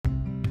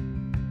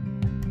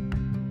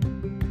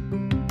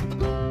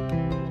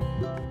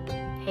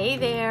Hey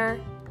there!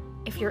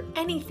 If you're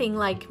anything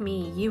like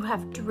me, you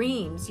have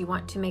dreams you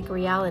want to make a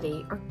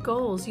reality or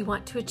goals you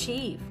want to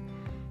achieve.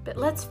 But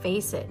let's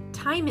face it,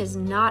 time is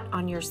not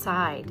on your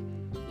side.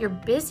 You're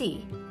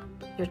busy,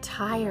 you're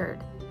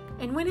tired,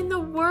 and when in the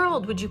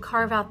world would you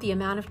carve out the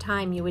amount of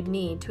time you would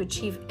need to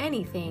achieve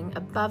anything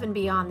above and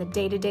beyond the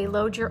day-to-day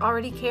load you're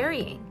already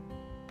carrying?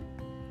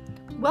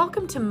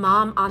 Welcome to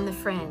Mom on the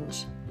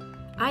Fringe.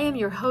 I am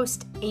your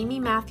host, Amy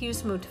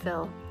Matthews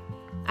Mutville.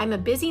 I'm a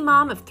busy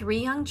mom of 3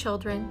 young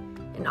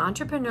children, an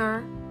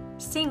entrepreneur,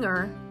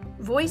 singer,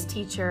 voice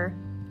teacher,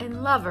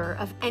 and lover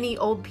of any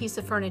old piece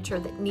of furniture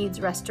that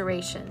needs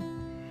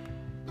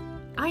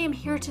restoration. I am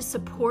here to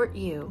support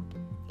you,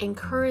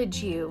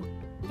 encourage you,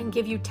 and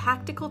give you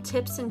tactical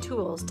tips and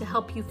tools to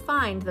help you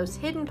find those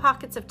hidden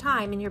pockets of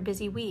time in your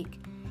busy week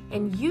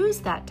and use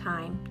that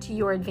time to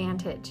your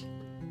advantage.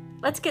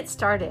 Let's get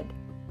started.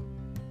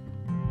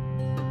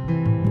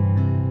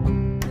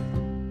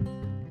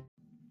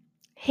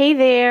 Hey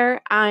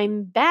there,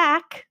 I'm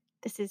back.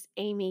 This is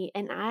Amy,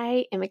 and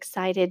I am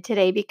excited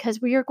today because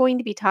we are going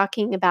to be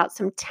talking about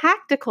some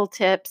tactical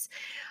tips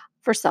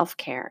for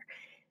self-care.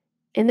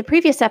 In the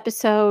previous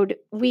episode,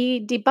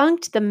 we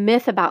debunked the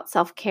myth about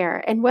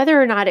self-care and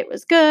whether or not it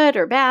was good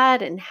or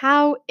bad and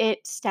how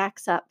it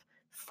stacks up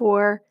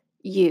for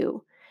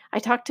you. I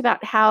talked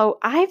about how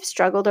I've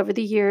struggled over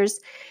the years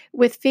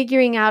with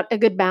figuring out a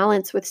good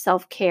balance with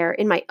self-care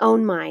in my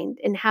own mind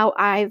and how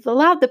I've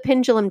allowed the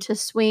pendulum to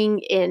swing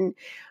in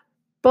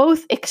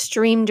both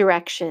extreme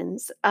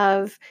directions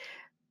of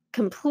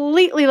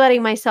completely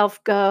letting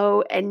myself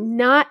go and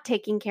not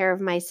taking care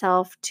of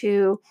myself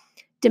to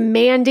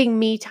demanding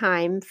me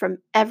time from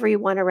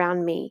everyone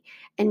around me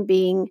and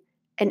being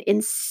an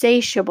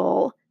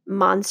insatiable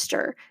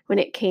monster when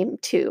it came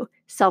to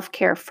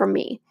self-care for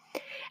me.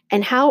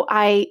 And how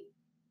I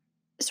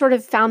sort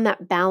of found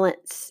that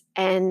balance,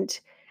 and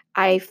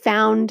I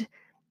found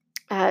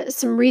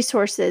some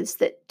resources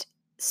that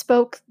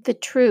spoke the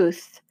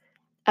truth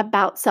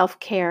about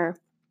self-care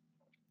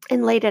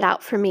and laid it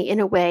out for me in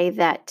a way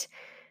that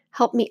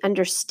helped me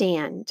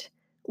understand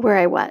where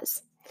I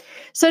was.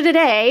 So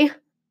today,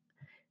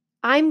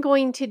 I'm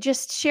going to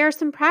just share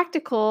some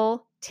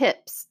practical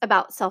tips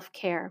about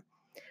self-care.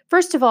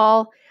 First of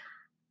all,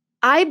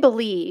 I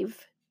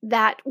believe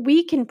that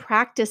we can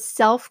practice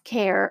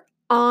self-care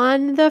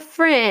on the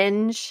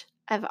fringe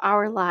of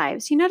our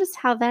lives. You notice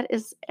how that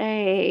is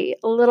a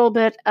little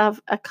bit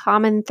of a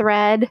common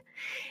thread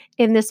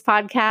in this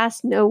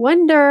podcast? No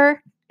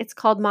wonder it's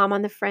called Mom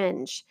on the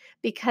Fringe,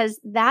 because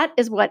that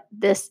is what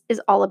this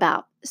is all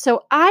about.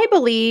 So I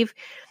believe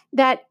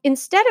that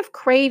instead of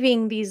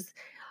craving these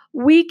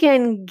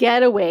weekend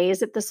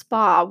getaways at the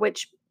spa,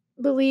 which,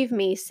 believe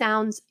me,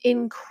 sounds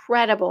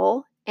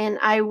incredible, and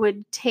I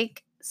would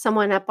take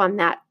someone up on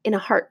that in a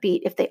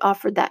heartbeat if they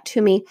offered that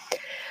to me.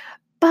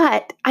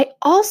 But I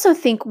also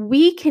think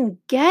we can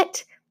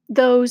get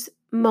those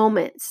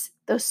moments,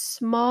 those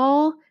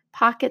small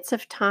pockets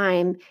of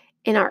time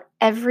in our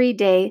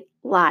everyday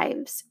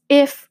lives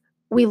if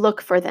we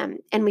look for them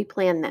and we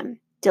plan them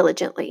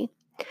diligently.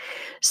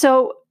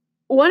 So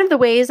one of the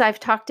ways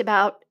I've talked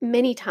about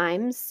many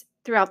times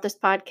throughout this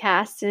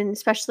podcast, and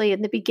especially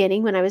in the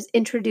beginning when I was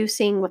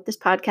introducing what this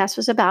podcast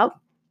was about,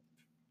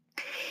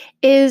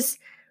 is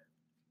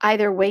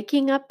either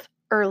waking up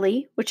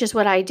early, which is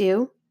what I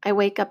do. I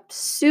wake up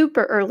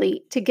super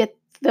early to get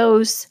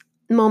those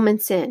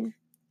moments in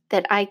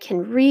that I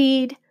can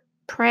read,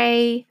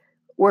 pray,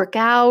 work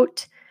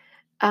out.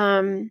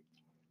 And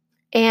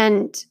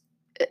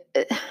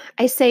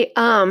I say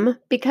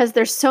because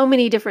there's so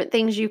many different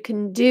things you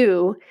can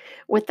do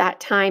with that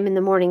time in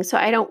the morning. So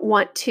I don't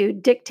want to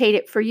dictate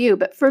it for you.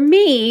 But for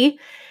me,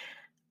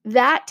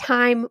 that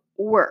time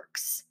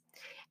works.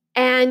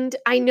 And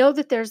I know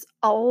that there's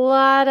a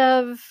lot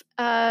of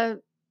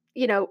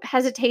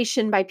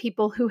hesitation by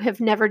people who have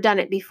never done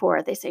it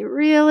before. They say,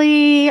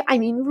 really? I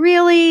mean,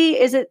 really?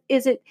 Isn't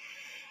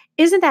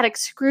that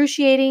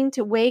excruciating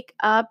to wake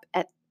up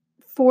at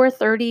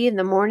 4:30 in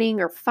the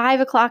morning or 5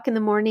 o'clock in the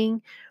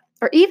morning?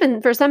 Or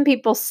even for some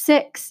people,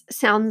 6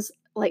 sounds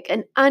like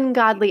an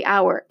ungodly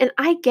hour. And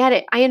I get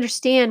it. I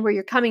understand where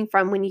you're coming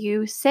from when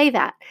you say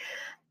that.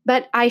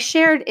 But I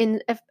shared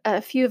in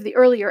a few of the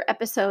earlier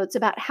episodes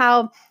about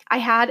how I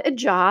had a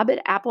job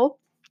at Apple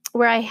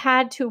where I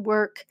had to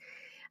work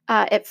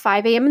at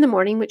 5 a.m. in the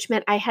morning, which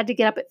meant I had to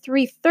get up at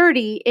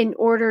 3:30 in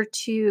order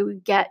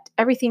to get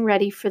everything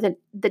ready for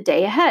the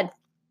day ahead.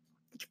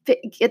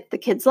 Get the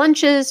kids'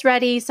 lunches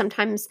ready,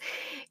 sometimes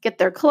get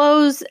their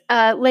clothes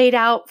laid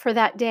out for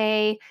that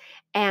day,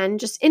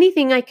 and just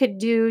anything I could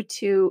do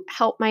to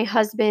help my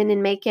husband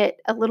and make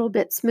it a little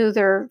bit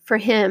smoother for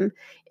him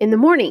in the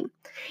morning.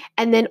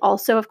 And then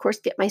also, of course,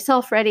 get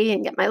myself ready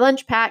and get my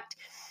lunch packed.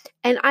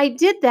 And I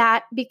did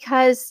that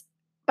because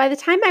by the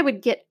time I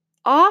would get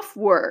off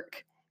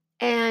work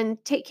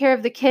and take care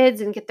of the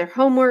kids and get their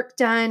homework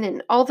done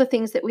and all the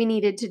things that we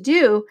needed to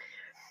do,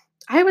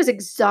 I was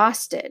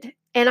exhausted.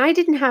 And I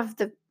didn't have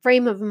the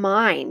frame of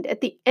mind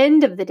at the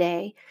end of the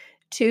day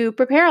to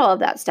prepare all of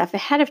that stuff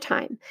ahead of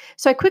time.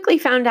 So I quickly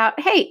found out,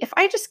 hey, if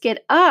I just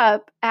get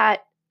up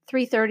at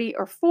 3:30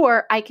 or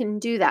 4, I can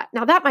do that.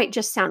 Now that might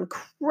just sound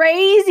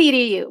crazy to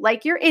you.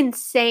 Like you're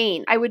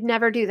insane. I would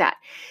never do that.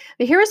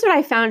 But here's what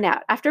I found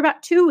out. After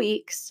about 2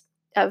 weeks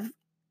of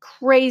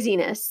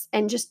craziness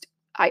and just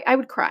I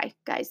would cry,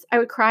 guys. I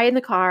would cry in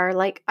the car.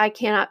 Like, I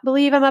cannot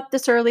believe I'm up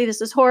this early.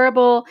 This is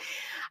horrible.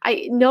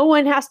 No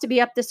one has to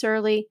be up this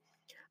early.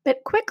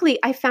 But quickly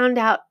I found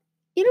out,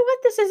 you know what,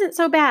 this isn't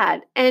so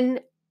bad.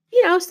 And,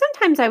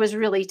 sometimes I was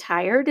really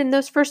tired. In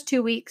those first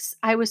 2 weeks,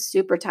 I was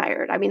super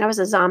tired. I mean, I was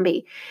a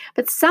zombie.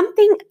 But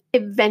something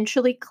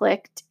eventually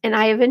clicked, and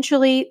I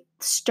eventually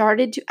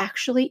started to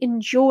actually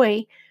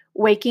enjoy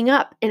waking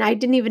up. And I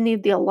didn't even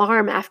need the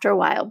alarm after a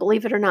while,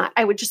 believe it or not.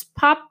 I would just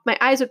my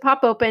eyes would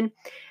pop open,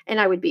 and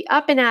I would be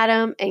up and at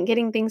 'em and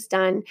getting things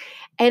done.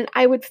 And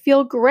I would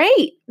feel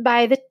great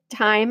by the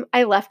time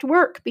I left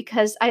work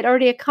because I'd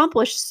already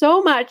accomplished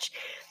so much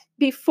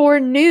before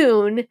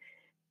noon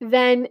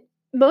than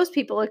most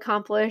people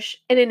accomplish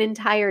in an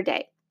entire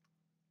day.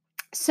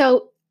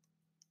 So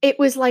it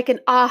was like an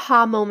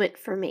aha moment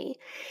for me.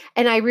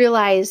 And I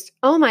realized,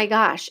 oh my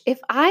gosh, if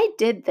I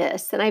did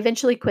this, and I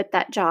eventually quit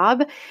that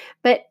job,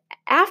 but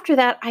after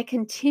that, I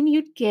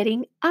continued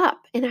getting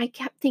up and I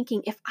kept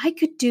thinking, if I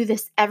could do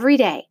this every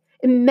day,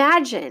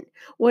 imagine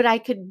what I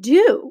could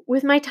do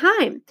with my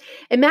time.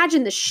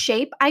 Imagine the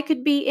shape I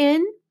could be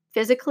in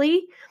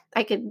physically.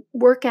 I could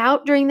work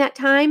out during that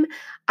time.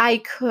 I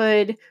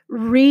could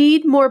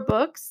read more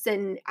books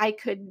and I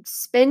could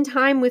spend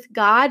time with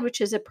God,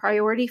 which is a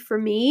priority for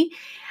me.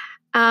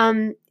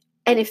 And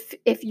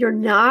if you're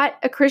not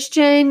a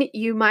Christian,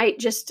 you might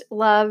just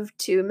love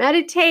to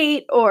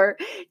meditate or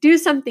do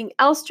something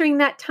else during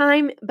that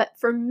time. But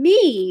for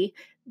me,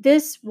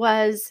 this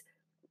was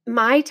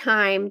my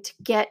time to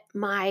get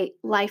my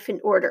life in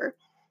order.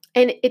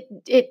 And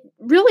it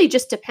really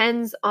just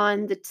depends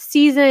on the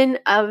season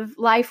of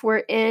life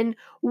we're in,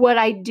 what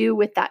I do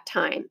with that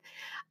time.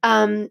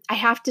 I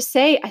have to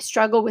say I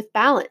struggle with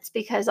balance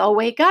because I'll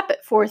wake up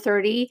at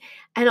 4:30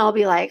 and I'll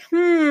be like,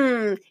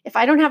 if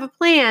I don't have a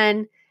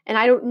plan and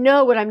I don't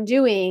know what I'm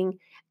doing,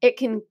 it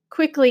can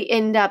quickly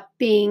end up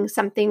being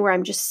something where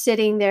I'm just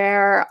sitting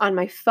there on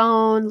my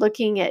phone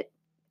looking at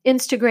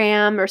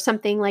Instagram or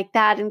something like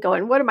that and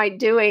going, what am I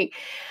doing?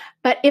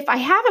 But if I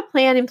have a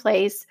plan in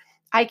place,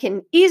 I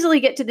can easily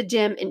get to the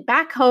gym and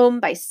back home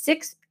by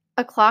 6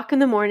 o'clock in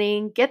the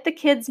morning, get the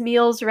kids'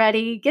 meals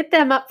ready, get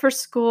them up for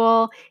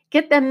school,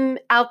 get them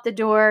out the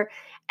door,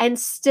 and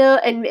still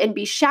and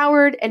be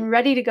showered and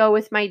ready to go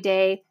with my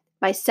day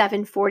by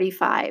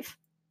 7:45.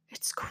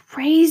 It's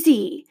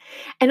crazy.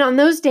 And on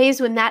those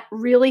days when that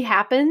really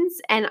happens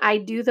and I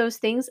do those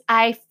things,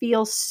 I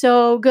feel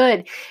so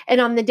good. And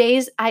on the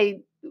days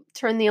I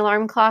turn the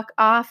alarm clock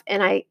off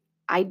and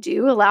I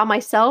do allow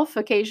myself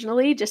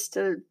occasionally just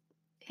to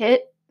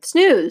hit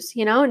snooze,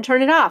 and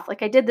turn it off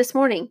like I did this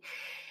morning.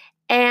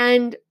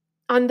 And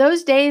on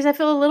those days, I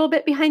feel a little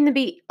bit behind the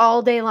beat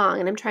all day long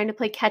and I'm trying to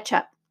play catch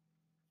up.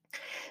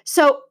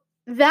 So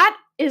that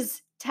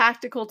is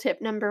tactical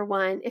tip number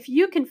 1. If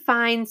you can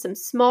find some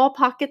small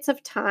pockets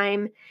of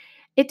time,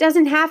 it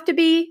doesn't have to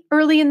be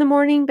early in the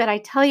morning, but I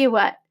tell you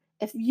what,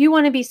 if you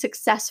want to be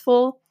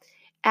successful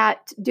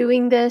at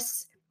doing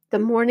this, the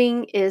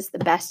morning is the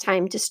best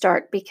time to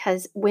start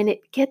because when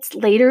it gets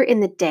later in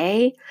the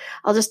day,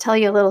 I'll just tell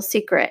you a little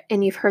secret,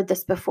 and you've heard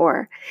this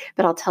before,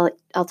 but I'll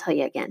tell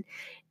you again.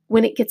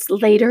 When it gets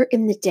later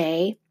in the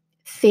day,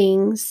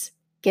 things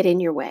get in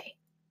your way.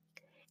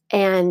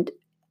 And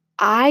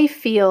I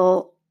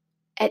feel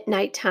at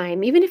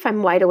nighttime, even if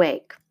I'm wide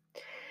awake,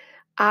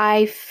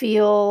 I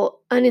feel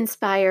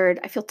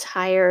uninspired. I feel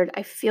tired.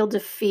 I feel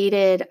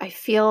defeated. I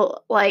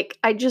feel like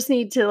I just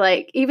need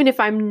to even if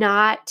I'm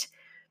not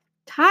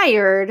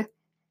tired,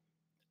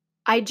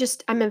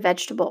 I'm a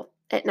vegetable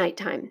at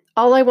nighttime.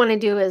 All I want to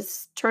do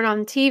is turn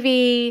on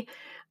TV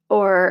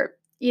or,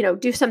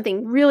 do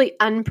something really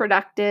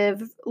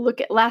unproductive. Look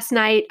at last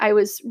night, I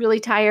was really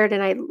tired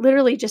and I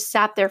literally just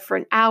sat there for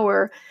an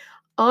hour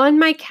on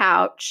my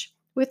couch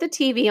with the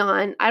TV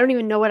on. I don't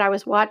even know what I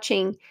was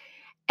watching.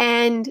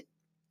 And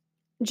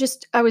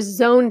I was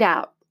zoned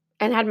out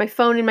and had my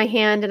phone in my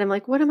hand and I'm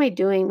like, what am I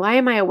doing? Why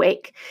am I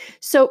awake?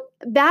 So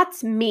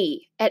that's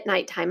me at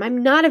nighttime.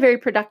 I'm not a very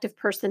productive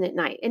person at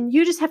night, and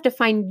you just have to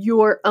find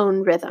your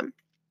own rhythm.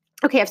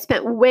 Okay, I've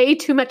spent way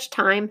too much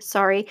time,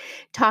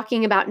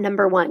 talking about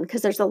number 1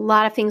 because there's a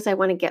lot of things I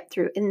want to get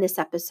through in this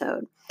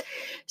episode.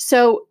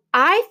 So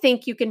I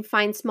think you can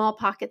find small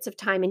pockets of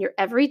time in your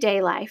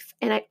everyday life.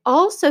 And I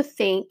also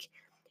think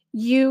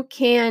you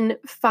can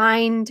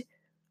find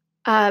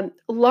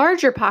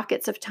larger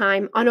pockets of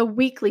time on a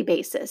weekly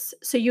basis.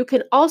 So you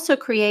can also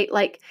create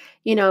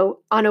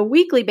on a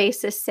weekly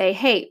basis, say,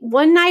 hey,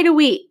 one night a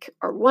week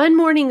or one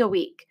morning a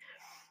week,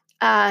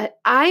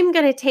 I'm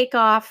going to take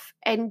off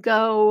and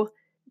go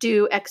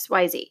do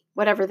XYZ,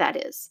 whatever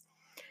that is.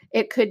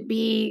 It could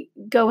be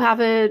go have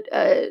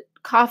a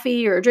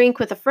coffee or a drink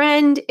with a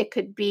friend. It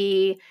could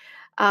be,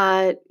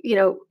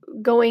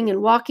 going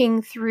and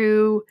walking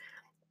through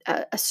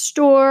a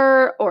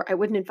store, or I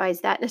wouldn't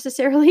advise that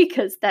necessarily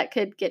because that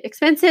could get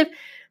expensive.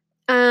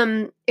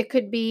 It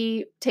could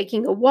be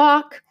taking a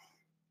walk,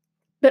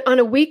 but on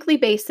a weekly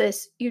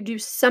basis, you do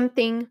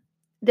something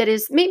that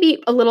is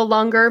maybe a little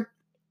longer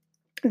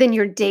than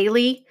your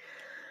daily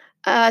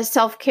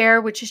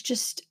self-care, which is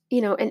just,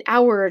 an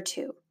hour or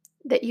two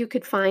that you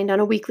could find on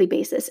a weekly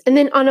basis. And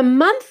then on a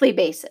monthly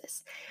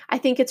basis, I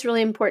think it's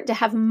really important to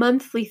have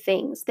monthly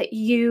things that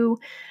you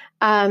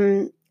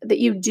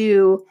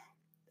do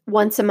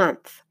once a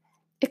month.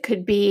 It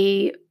could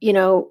be,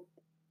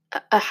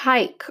 a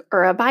hike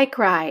or a bike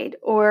ride,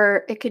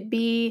 or it could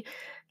be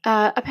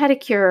a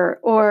pedicure,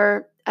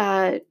 or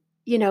a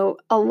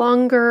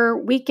longer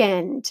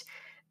weekend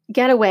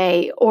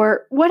getaway,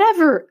 or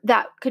whatever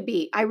that could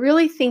be. I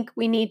really think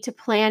we need to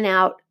plan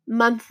out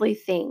monthly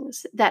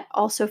things that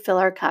also fill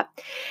our cup.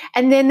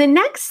 And then the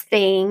next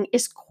thing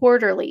is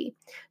quarterly.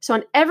 So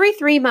on every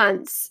 3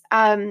 months,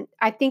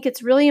 I think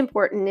it's really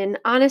important. And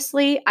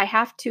honestly, I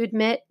have to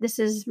admit, this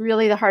is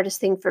really the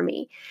hardest thing for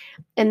me.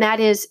 And that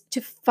is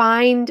to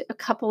find a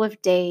couple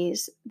of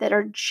days that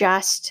are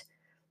just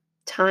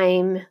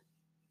time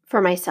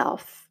for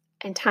myself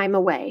and time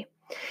away.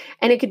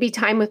 And it could be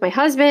time with my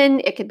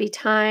husband, it could be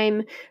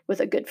time with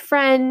a good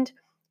friend.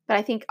 But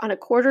I think on a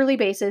quarterly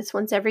basis,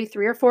 once every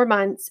 3 or 4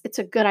 months, it's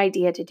a good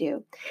idea to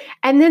do.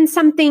 And then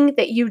something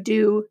that you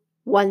do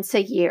once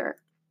a year.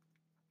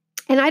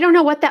 And I don't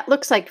know what that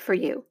looks like for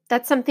you.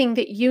 That's something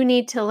that you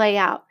need to lay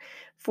out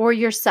for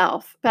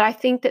yourself. But I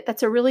think that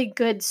that's a really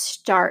good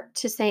start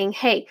to saying,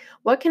 hey,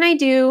 what can I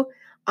do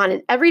on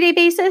an everyday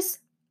basis?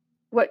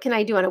 What can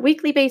I do on a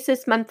weekly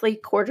basis, monthly,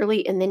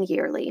 quarterly, and then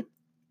yearly?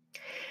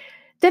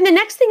 Then the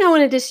next thing I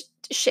wanted to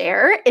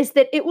share is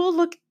that it will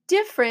look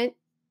differently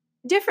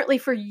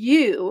for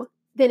you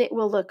than it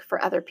will look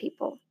for other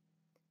people.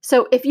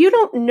 So if you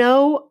don't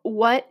know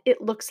what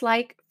it looks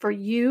like for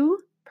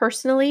you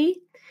personally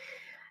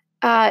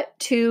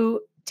to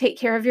take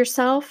care of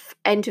yourself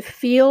and to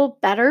feel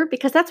better,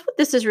 because that's what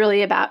this is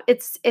really about.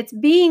 It's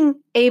being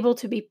able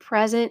to be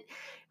present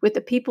with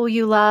the people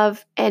you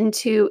love and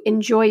to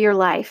enjoy your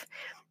life.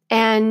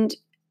 And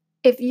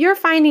if you're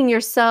finding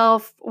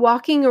yourself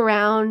walking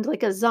around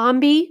like a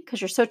zombie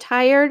because you're so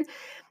tired,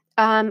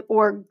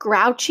 or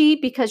grouchy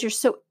because you're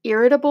so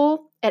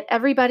irritable at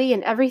everybody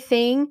and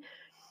everything,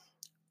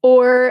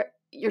 or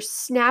you're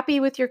snappy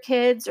with your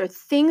kids, or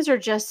things are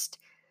just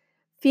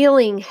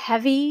feeling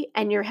heavy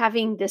and you're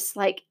having this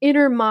like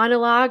inner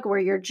monologue where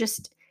you're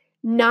just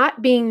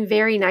not being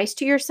very nice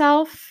to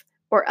yourself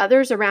or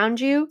others around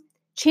you,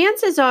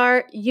 chances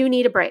are you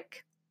need a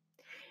break.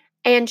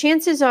 And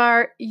chances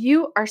are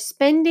you are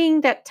spending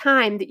that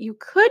time that you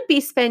could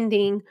be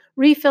spending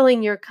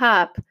refilling your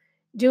cup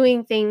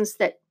doing things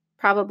that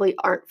probably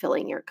aren't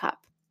filling your cup.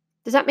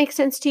 Does that make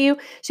sense to you?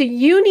 So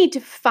you need to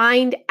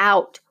find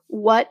out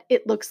what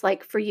it looks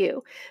like for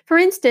you. For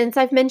instance,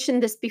 I've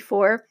mentioned this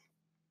before.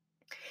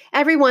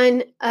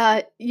 Everyone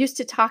used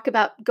to talk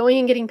about going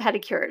and getting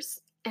pedicures.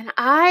 And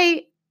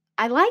I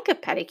like a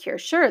pedicure,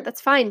 sure, that's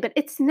fine, but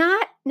it's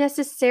not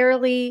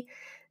necessarily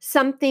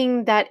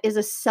something that is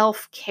a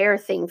self-care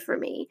thing for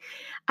me.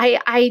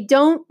 I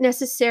don't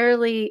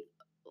necessarily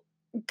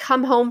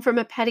come home from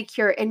a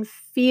pedicure and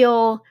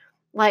feel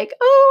like,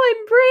 oh,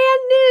 I'm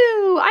brand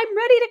new. I'm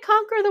ready to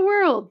conquer the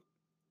world.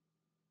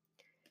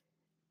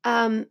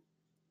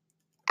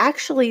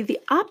 Actually, the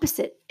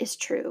opposite is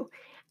true.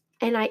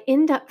 And I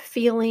end up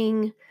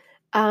feeling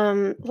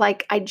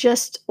like I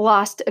just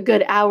lost a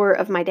good hour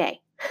of my day.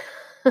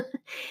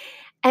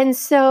 And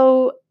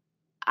so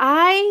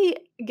I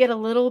get a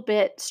little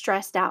bit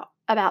stressed out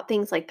about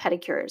things like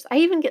pedicures. I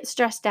even get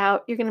stressed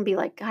out. You're going to be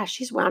like, gosh,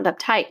 she's wound up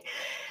tight.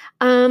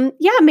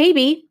 Yeah,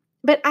 maybe,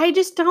 but I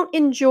just don't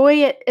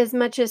enjoy it as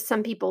much as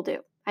some people do,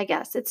 I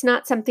guess. It's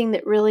not something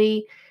that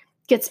really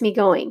gets me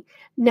going.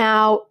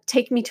 Now,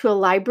 take me to a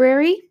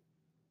library.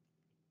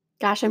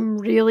 Gosh, I'm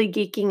really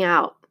geeking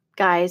out,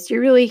 guys. You're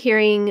really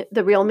hearing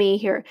the real me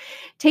here.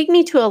 Take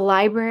me to a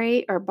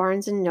library or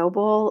Barnes and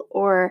Noble,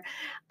 or,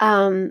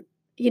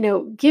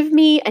 give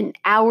me an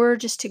hour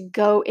just to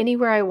go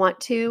anywhere I want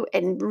to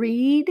and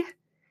read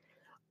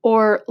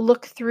or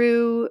look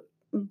through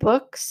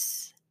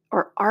books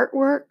or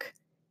artwork.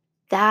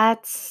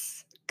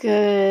 That's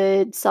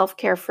good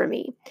self-care for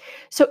me.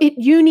 So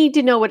you need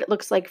to know what it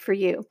looks like for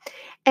you.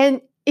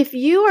 And if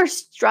you are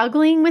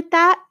struggling with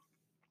that,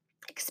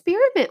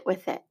 experiment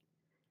with it.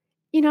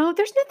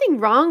 There's nothing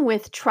wrong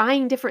with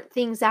trying different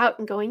things out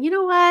and going, you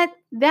know what?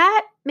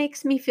 That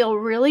makes me feel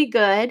really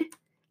good.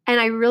 And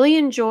I really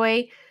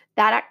enjoy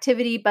that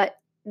activity. But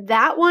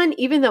that one,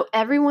 even though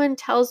everyone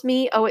tells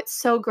me, oh, it's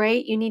so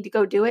great, you need to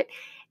go do it,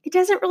 it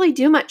doesn't really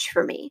do much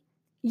for me.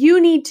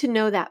 You need to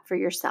know that for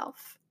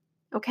yourself.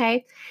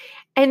 Okay.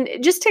 And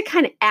just to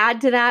kind of add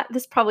to that,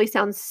 this probably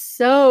sounds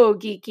so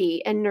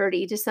geeky and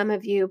nerdy to some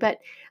of you, but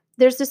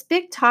there's this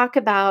big talk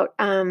about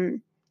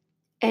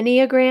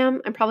Enneagram.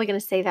 I'm probably going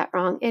to say that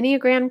wrong.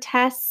 Enneagram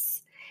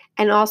tests,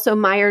 and also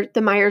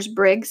the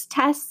Myers-Briggs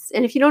tests.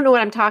 And if you don't know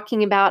what I'm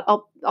talking about,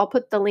 I'll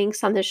put the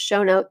links on this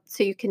show note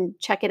so you can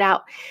check it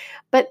out.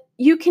 But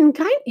you can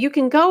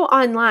go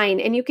online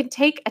and you can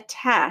take a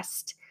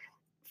test,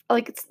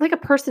 like it's like a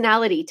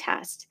personality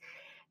test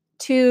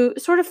to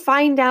sort of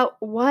find out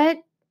what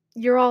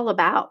you're all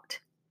about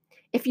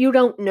if you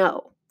don't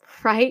know,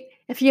 right?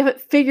 If you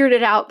haven't figured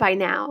it out by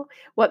now,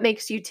 what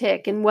makes you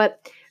tick and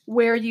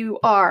where you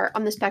are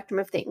on the spectrum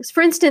of things.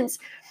 For instance,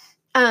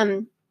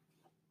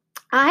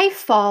 I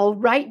fall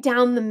right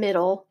down the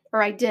middle,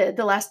 or I did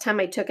the last time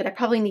I took it. I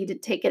probably need to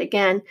take it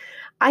again.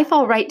 I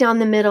fall right down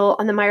the middle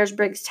on the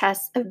Myers-Briggs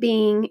test of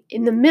being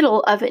in the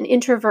middle of an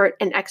introvert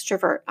and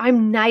extrovert.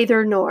 I'm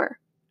neither nor,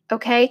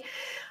 okay?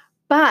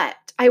 But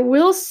I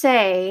will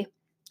say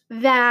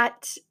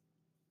that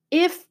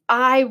if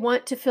I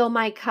want to fill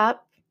my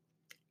cup,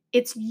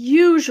 it's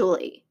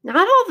usually,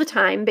 not all the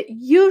time, but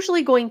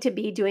usually going to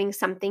be doing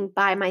something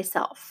by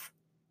myself.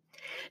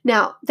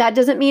 Now, that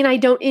doesn't mean I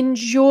don't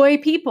enjoy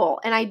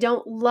people and I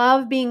don't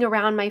love being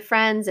around my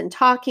friends and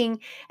talking.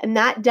 And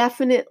that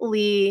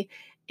definitely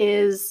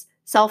is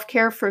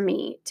self-care for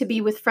me, to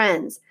be with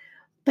friends.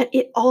 But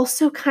it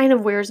also kind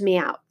of wears me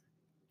out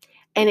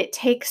and it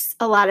takes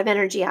a lot of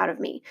energy out of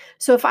me.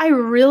 So if I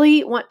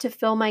really want to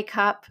fill my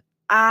cup,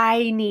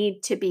 I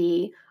need to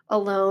be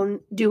alone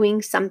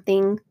doing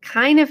something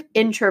kind of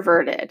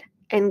introverted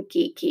and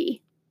geeky.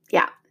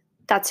 Yeah,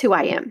 that's who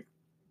I am.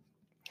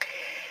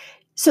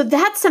 So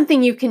that's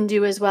something you can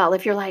do as well.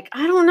 If you're like,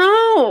 I don't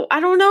know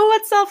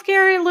what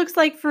self-care looks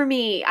like for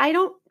me. I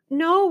don't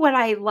know what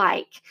I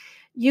like.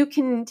 You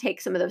can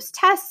take some of those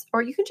tests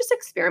or you can just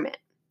experiment,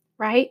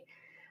 right?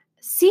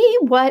 See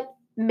what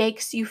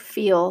makes you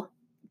feel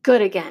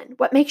good again.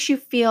 What makes you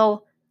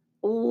feel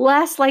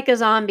less like a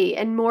zombie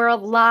and more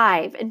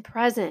alive and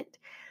present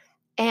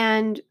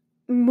and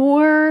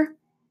more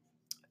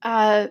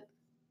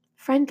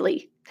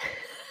friendly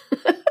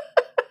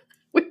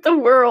with the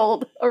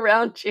world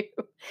around you.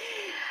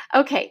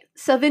 Okay,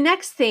 so the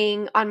next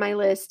thing on my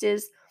list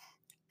is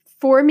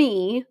for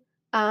me,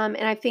 and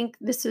I think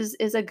this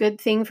is a good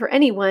thing for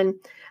anyone.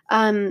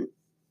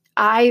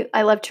 I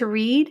love to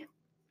read.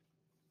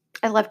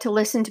 I love to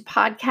listen to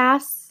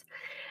podcasts.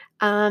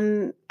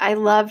 I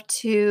love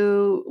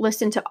to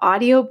listen to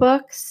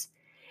audiobooks.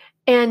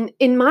 And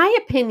in my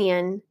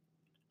opinion,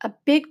 a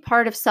big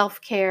part of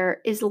self-care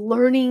is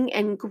learning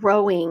and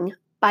growing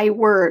by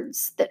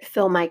words that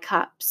fill my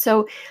cup.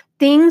 So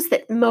things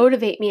that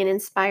motivate me and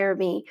inspire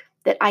me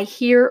that I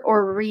hear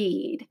or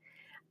read,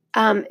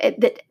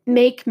 that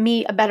make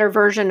me a better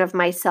version of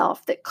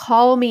myself, that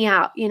call me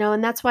out,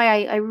 and that's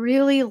why I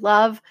really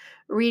love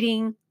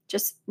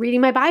just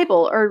reading my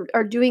Bible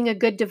or doing a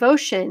good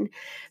devotion,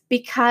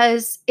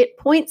 because it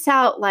points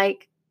out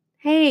like,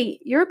 hey,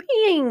 you're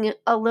being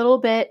a little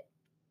bit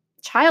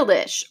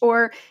childish,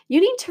 or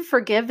you need to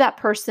forgive that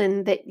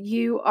person that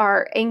you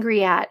are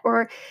angry at,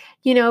 or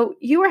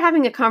you were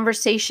having a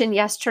conversation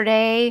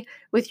yesterday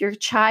with your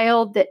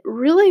child that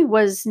really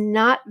was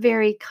not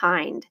very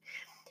kind.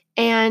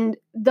 And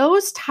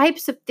those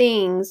types of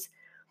things,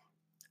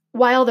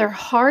 while they're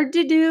hard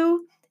to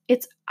do,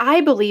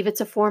 I believe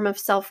it's a form of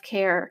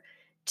self-care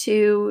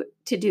to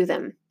do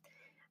them.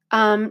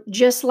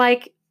 Just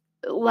like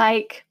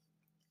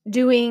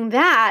doing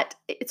that,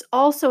 it's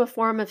also a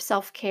form of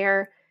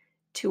self-care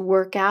to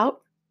work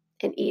out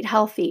and eat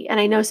healthy. And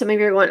I know some of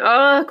you are going,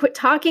 oh, quit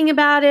talking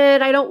about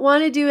it. I don't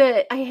want to do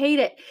it. I hate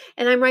it.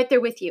 And I'm right there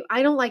with you.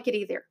 I don't like it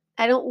either.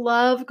 I don't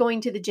love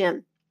going to the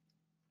gym.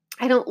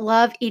 I don't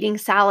love eating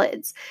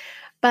salads.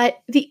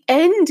 But the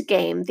end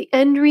game, the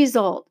end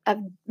result of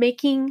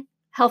making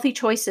healthy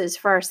choices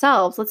for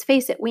ourselves, let's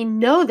face it, we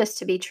know this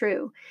to be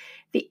true.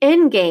 The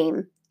end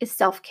game is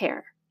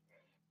self-care.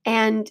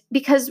 And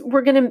because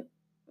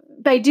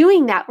by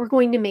doing that, we're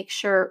going to make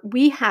sure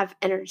we have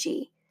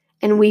energy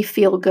and we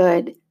feel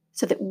good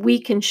so that we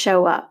can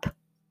show up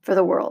for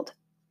the world.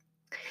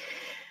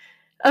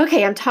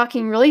 Okay, I'm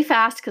talking really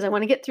fast because I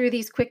want to get through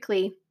these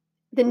quickly.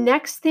 The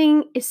next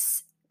thing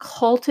is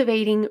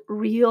cultivating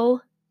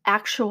real,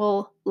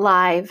 actual,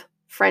 live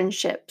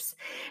friendships.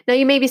 Now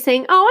you may be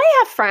saying, oh, I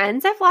have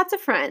friends. I have lots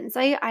of friends.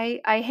 I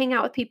hang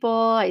out with people.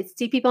 I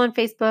see people on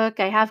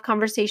Facebook. I have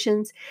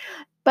conversations.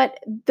 But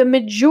the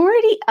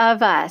majority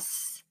of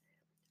us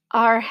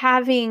are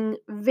having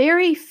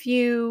very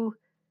few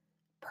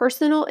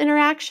personal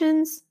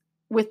interactions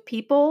with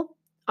people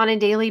on a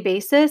daily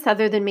basis,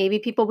 other than maybe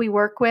people we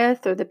work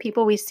with or the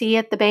people we see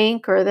at the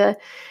bank or the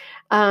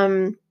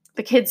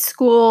kids'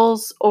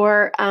 schools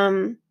or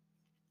the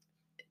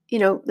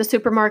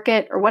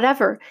supermarket or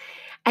whatever.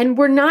 And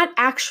we're not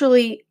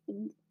actually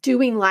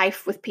doing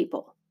life with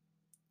people.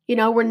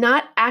 We're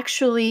not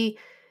actually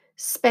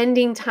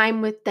spending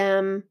time with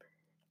them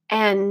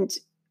and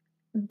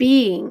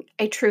being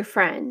a true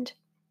friend.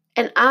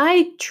 And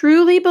I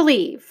truly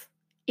believe,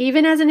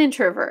 even as an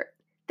introvert,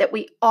 that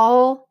we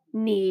all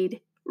need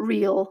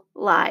real,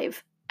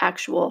 live,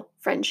 actual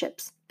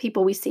friendships,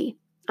 people we see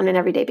on an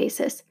everyday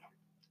basis.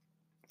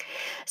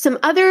 Some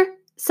other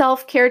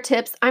self-care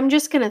tips, I'm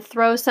just going to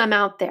throw some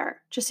out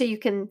there just so you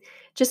can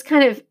just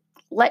kind of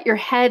let your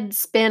head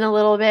spin a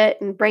little bit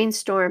and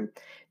brainstorm.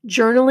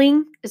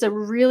 Journaling is a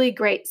really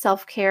great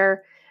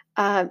self-care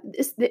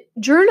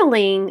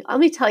journaling, let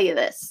me tell you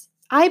this.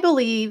 I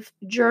believe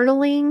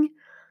journaling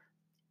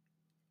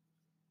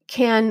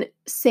can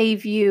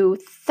save you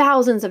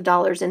thousands of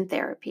dollars in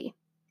therapy.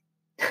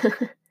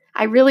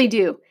 I really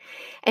do.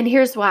 And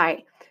here's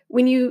why.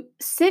 When you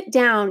sit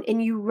down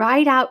and you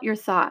write out your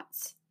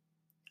thoughts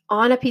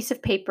on a piece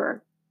of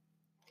paper,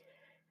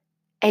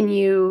 and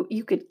you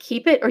could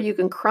keep it or you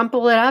can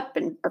crumple it up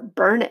or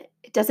burn it.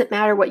 It doesn't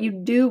matter what you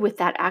do with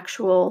that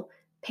actual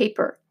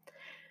paper.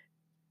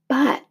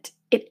 But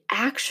it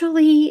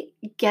actually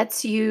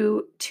gets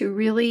you to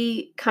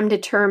really come to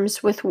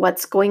terms with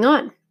what's going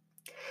on.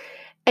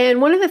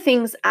 And one of the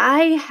things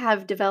I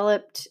have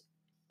developed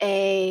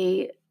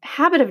a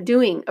habit of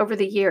doing over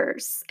the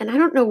years, and I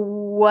don't know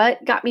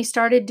what got me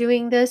started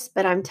doing this,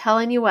 but I'm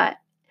telling you what,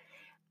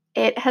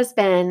 it has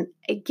been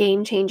a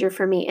game changer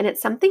for me. And it's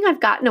something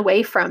I've gotten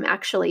away from,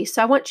 actually. So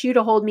I want you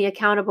to hold me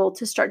accountable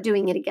to start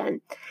doing it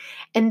again.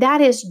 And that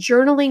is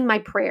journaling my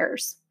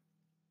prayers.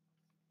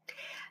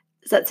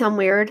 Does that sound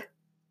weird?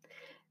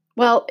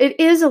 Well, it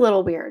is a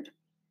little weird.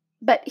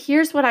 But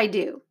here's what I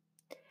do.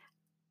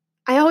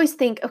 I always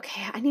think,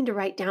 okay, I need to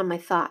write down my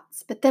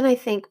thoughts. But then I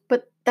think,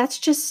 but that's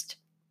just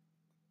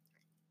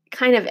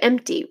kind of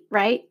empty,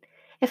 right?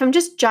 If I'm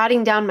just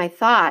jotting down my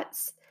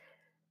thoughts,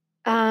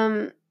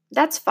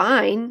 that's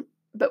fine,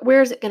 but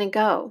where is it going to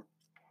go?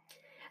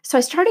 So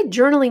I started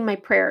journaling my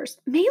prayers,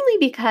 mainly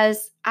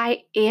because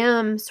I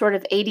am sort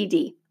of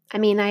ADD. I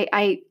mean,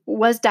 I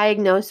was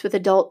diagnosed with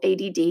adult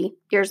ADD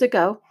years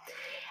ago,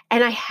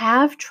 and I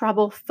have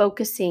trouble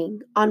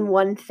focusing on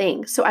one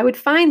thing. So I would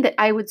find that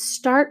I would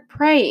start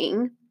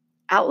praying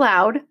out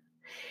loud,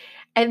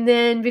 and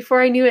then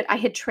before I knew it, I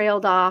had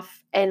trailed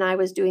off and I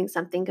was doing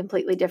something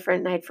completely different,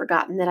 and I had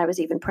forgotten that I was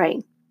even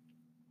praying.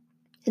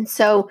 And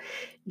so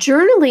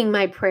journaling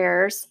my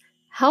prayers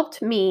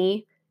helped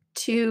me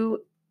to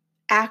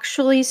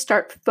actually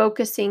start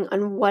focusing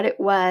on what it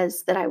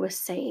was that I was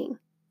saying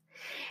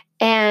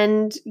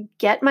and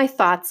get my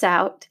thoughts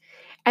out.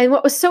 And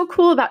what was so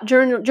cool about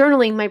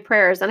journaling my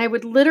prayers, and I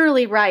would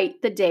literally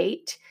write the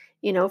date,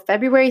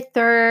 February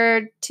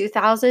 3rd,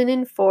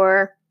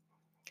 2004,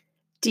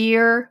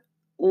 Dear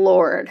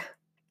Lord,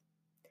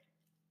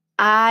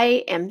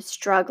 I am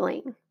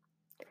struggling.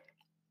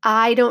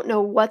 I don't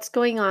know what's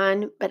going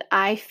on, but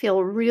I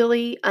feel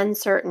really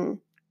uncertain,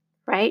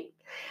 right?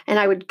 And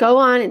I would go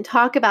on and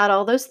talk about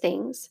all those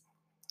things.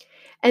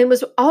 And it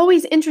was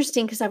always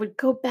interesting because I would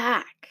go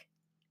back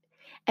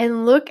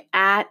and look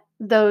at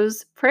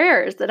those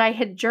prayers that I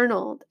had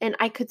journaled, and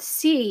I could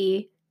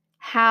see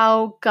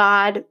how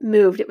God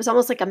moved. It was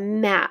almost like a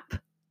map.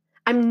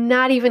 I'm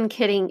not even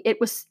kidding.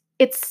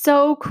 It's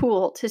so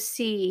cool to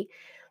see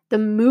the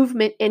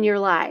movement in your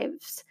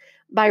lives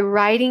by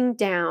writing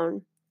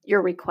down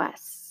your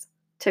requests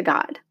to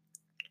God.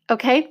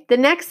 Okay, the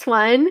next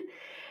one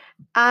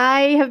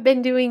I have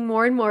been doing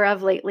more and more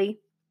of lately,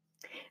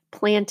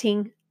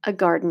 planting a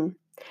garden.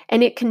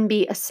 And it can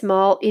be a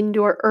small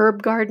indoor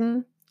herb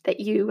garden that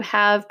you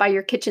have by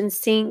your kitchen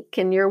sink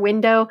and your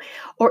window,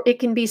 or it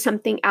can be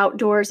something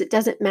outdoors. It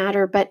doesn't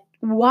matter, but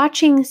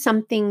watching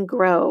something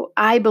grow,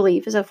 I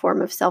believe, is a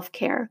form of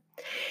self-care.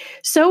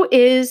 So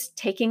is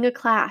taking a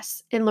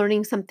class and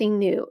learning something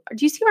new.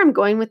 Do you see where I'm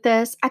going with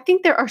this? I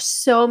think there are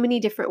so many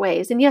different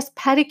ways. And yes,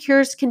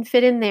 pedicures can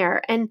fit in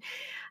there. And,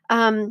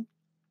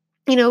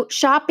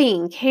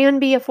 shopping can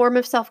be a form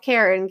of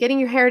self-care, and getting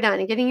your hair done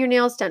and getting your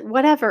nails done,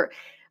 whatever.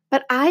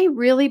 But I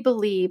really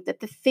believe that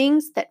the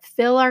things that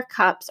fill our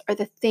cups are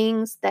the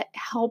things that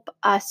help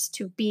us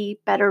to be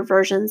better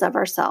versions of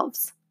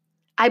ourselves.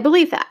 I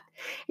believe that.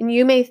 And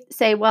you may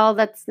say, well,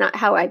 that's not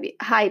how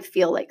I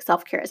feel like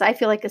self-care is. I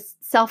feel like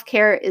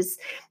self-care is,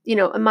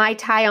 a Mai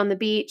Tai on the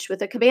beach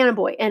with a cabana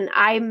boy, and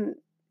I'm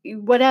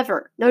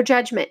whatever, no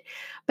judgment.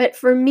 But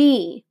for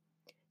me,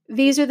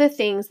 these are the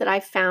things that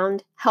I've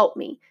found help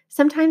me.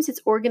 Sometimes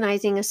it's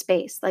organizing a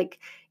space, like,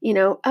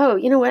 oh,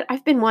 you know what?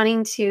 I've been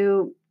wanting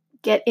to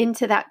get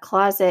into that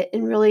closet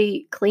and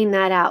really clean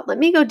that out. Let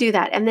me go do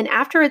that. And then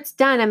after it's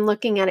done, I'm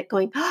looking at it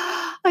going,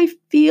 oh, I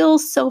feel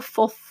so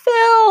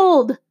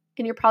fulfilled.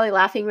 And you're probably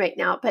laughing right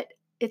now, but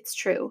it's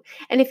true.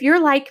 And if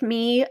you're like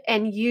me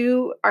and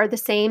you are the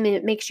same and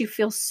it makes you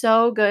feel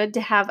so good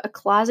to have a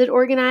closet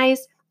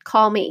organized,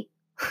 call me.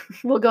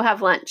 We'll go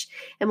have lunch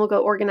and we'll go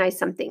organize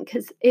something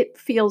because it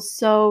feels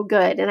so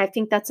good. And I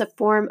think that's a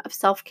form of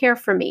self-care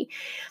for me,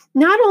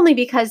 not only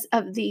because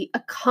of the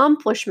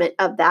accomplishment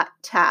of that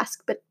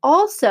task, but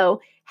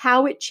also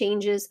how it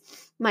changes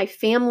my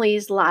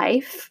family's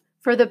life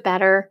for the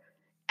better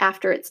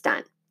after it's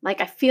done. Like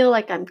I feel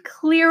like I'm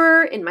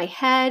clearer in my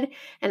head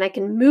and I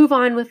can move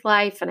on with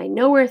life, and I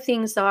know where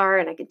things are,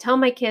 and I can tell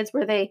my kids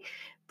where they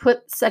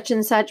put such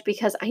and such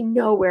because I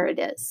know where it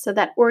is. So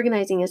that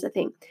organizing is a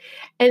thing.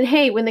 And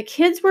hey, when the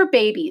kids were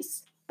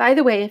babies, by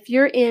the way, if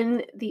you're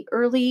in the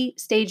early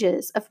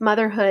stages of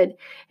motherhood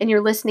and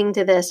you're listening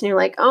to this and you're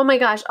like, oh my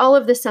gosh, all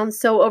of this sounds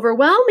so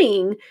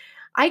overwhelming.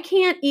 I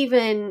can't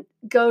even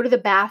go to the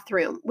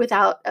bathroom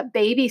without a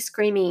baby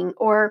screaming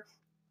or,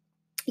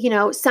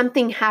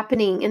 something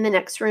happening in the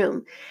next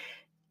room.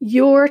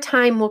 Your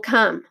time will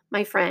come,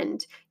 my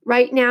friend.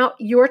 Right now,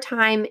 your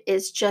time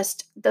is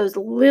just those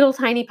little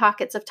tiny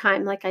pockets of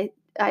time, like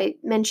I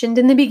mentioned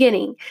in the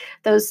beginning,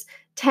 those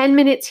 10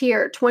 minutes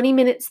here, 20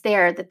 minutes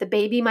there that the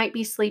baby might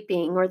be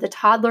sleeping or the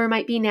toddler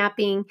might be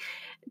napping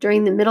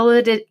during the middle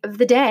of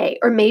the day,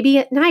 or maybe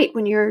at night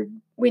when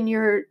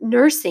you're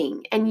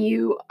nursing and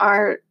you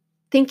are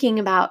thinking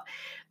about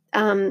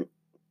the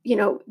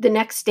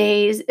next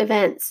day's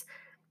events,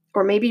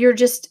 or maybe you're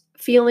just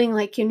feeling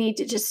like you need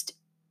to just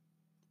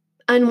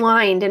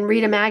unwind and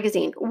read a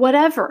magazine,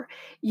 whatever.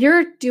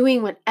 You're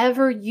doing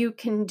whatever you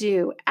can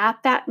do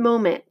at that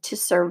moment to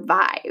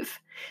survive.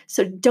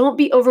 So don't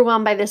be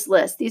overwhelmed by this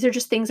list. These are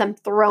just things I'm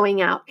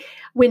throwing out.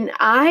 When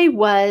I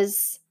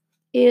was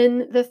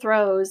in the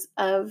throes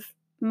of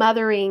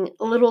mothering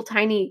little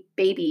tiny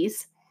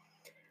babies,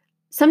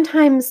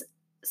 sometimes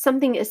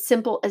something as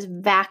simple as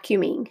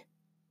vacuuming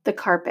the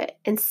carpet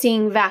and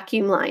seeing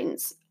vacuum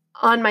lines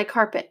on my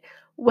carpet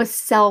was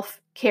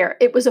self-care.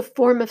 It was a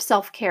form of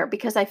self-care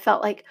because I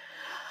felt like,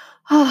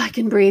 oh, I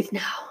can breathe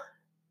now.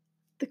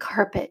 The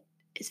carpet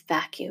is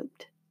vacuumed.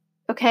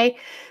 Okay?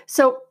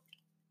 So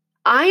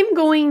I'm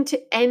going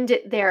to end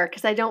it there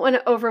because I don't want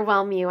to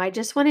overwhelm you. I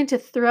just wanted to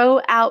throw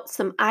out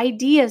some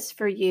ideas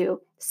for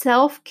you.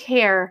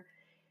 Self-care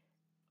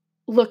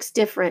looks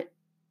different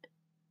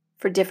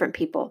for different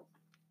people.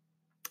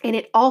 And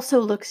it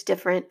also looks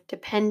different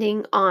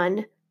depending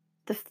on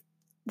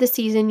the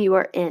season you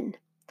are in.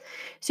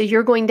 So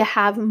you're going to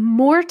have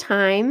more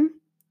time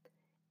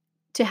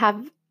to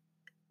have,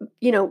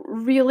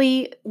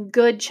 really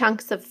good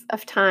chunks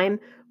of time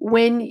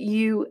when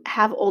you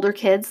have older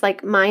kids.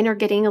 Like mine are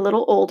getting a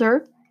little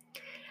older.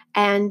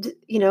 And,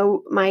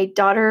 my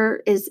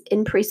daughter is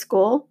in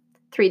preschool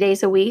 3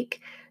 days a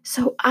week.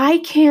 So I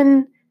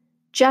can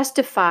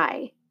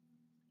justify,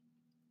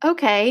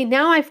 okay,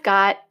 now I've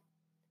got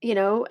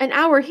an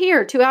hour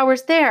here, 2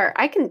 hours there.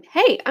 I'm going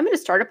to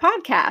start a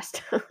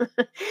podcast.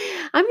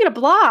 I'm going to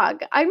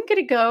blog. I'm going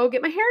to go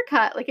get my hair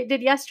cut like I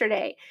did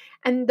yesterday.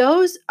 And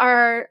those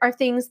are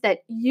things that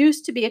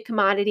used to be a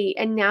commodity.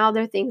 And now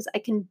they're things I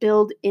can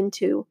build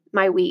into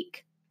my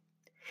week.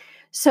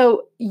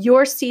 So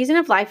your season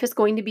of life is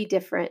going to be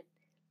different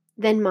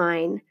than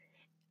mine,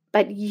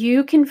 but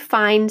you can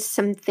find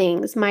some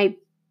things. My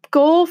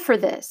goal for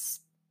this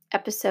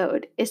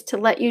episode is to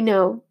let you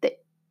know that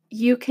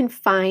you can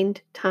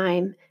find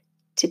time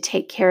to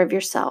take care of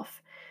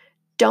yourself.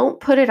 Don't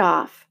put it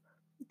off.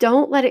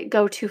 Don't let it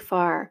go too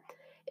far.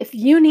 If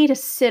you need a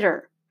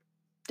sitter,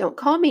 don't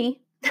call me.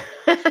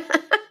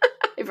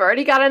 I've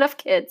already got enough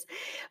kids.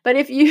 But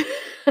if you,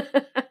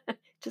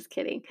 just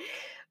kidding.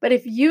 But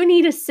if you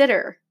need a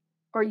sitter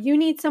or you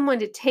need someone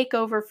to take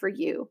over for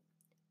you,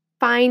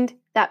 find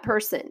that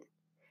person.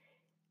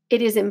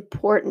 It is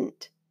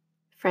important,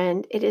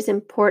 friend. It is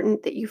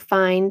important that you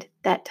find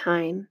that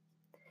time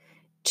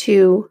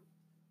to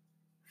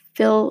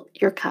fill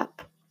your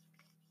cup.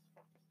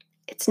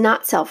 It's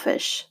not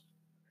selfish.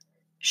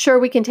 Sure,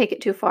 we can take it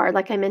too far,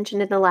 like I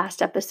mentioned in the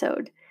last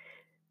episode,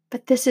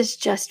 but this is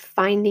just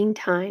finding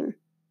time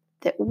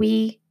that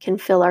we can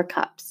fill our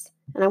cups.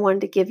 And I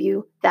wanted to give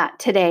you that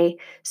today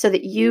so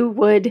that you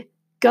would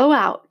go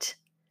out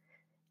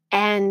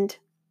and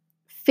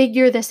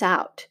figure this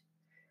out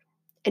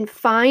and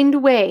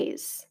find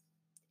ways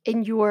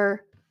in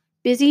your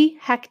busy,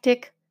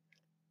 hectic,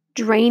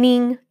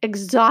 draining,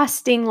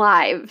 exhausting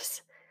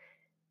lives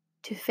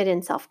to fit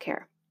in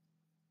self-care.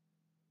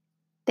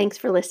 Thanks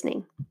for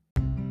listening.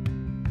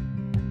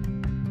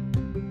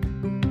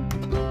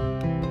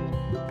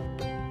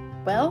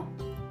 Well,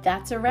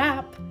 that's a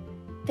wrap.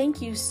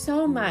 Thank you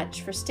so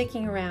much for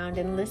sticking around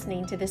and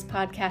listening to this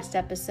podcast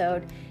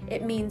episode.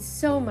 It means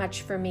so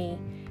much for me.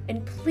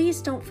 And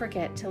please don't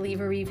forget to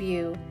leave a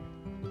review.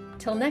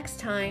 Till next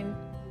time,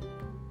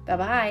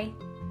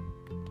 bye-bye.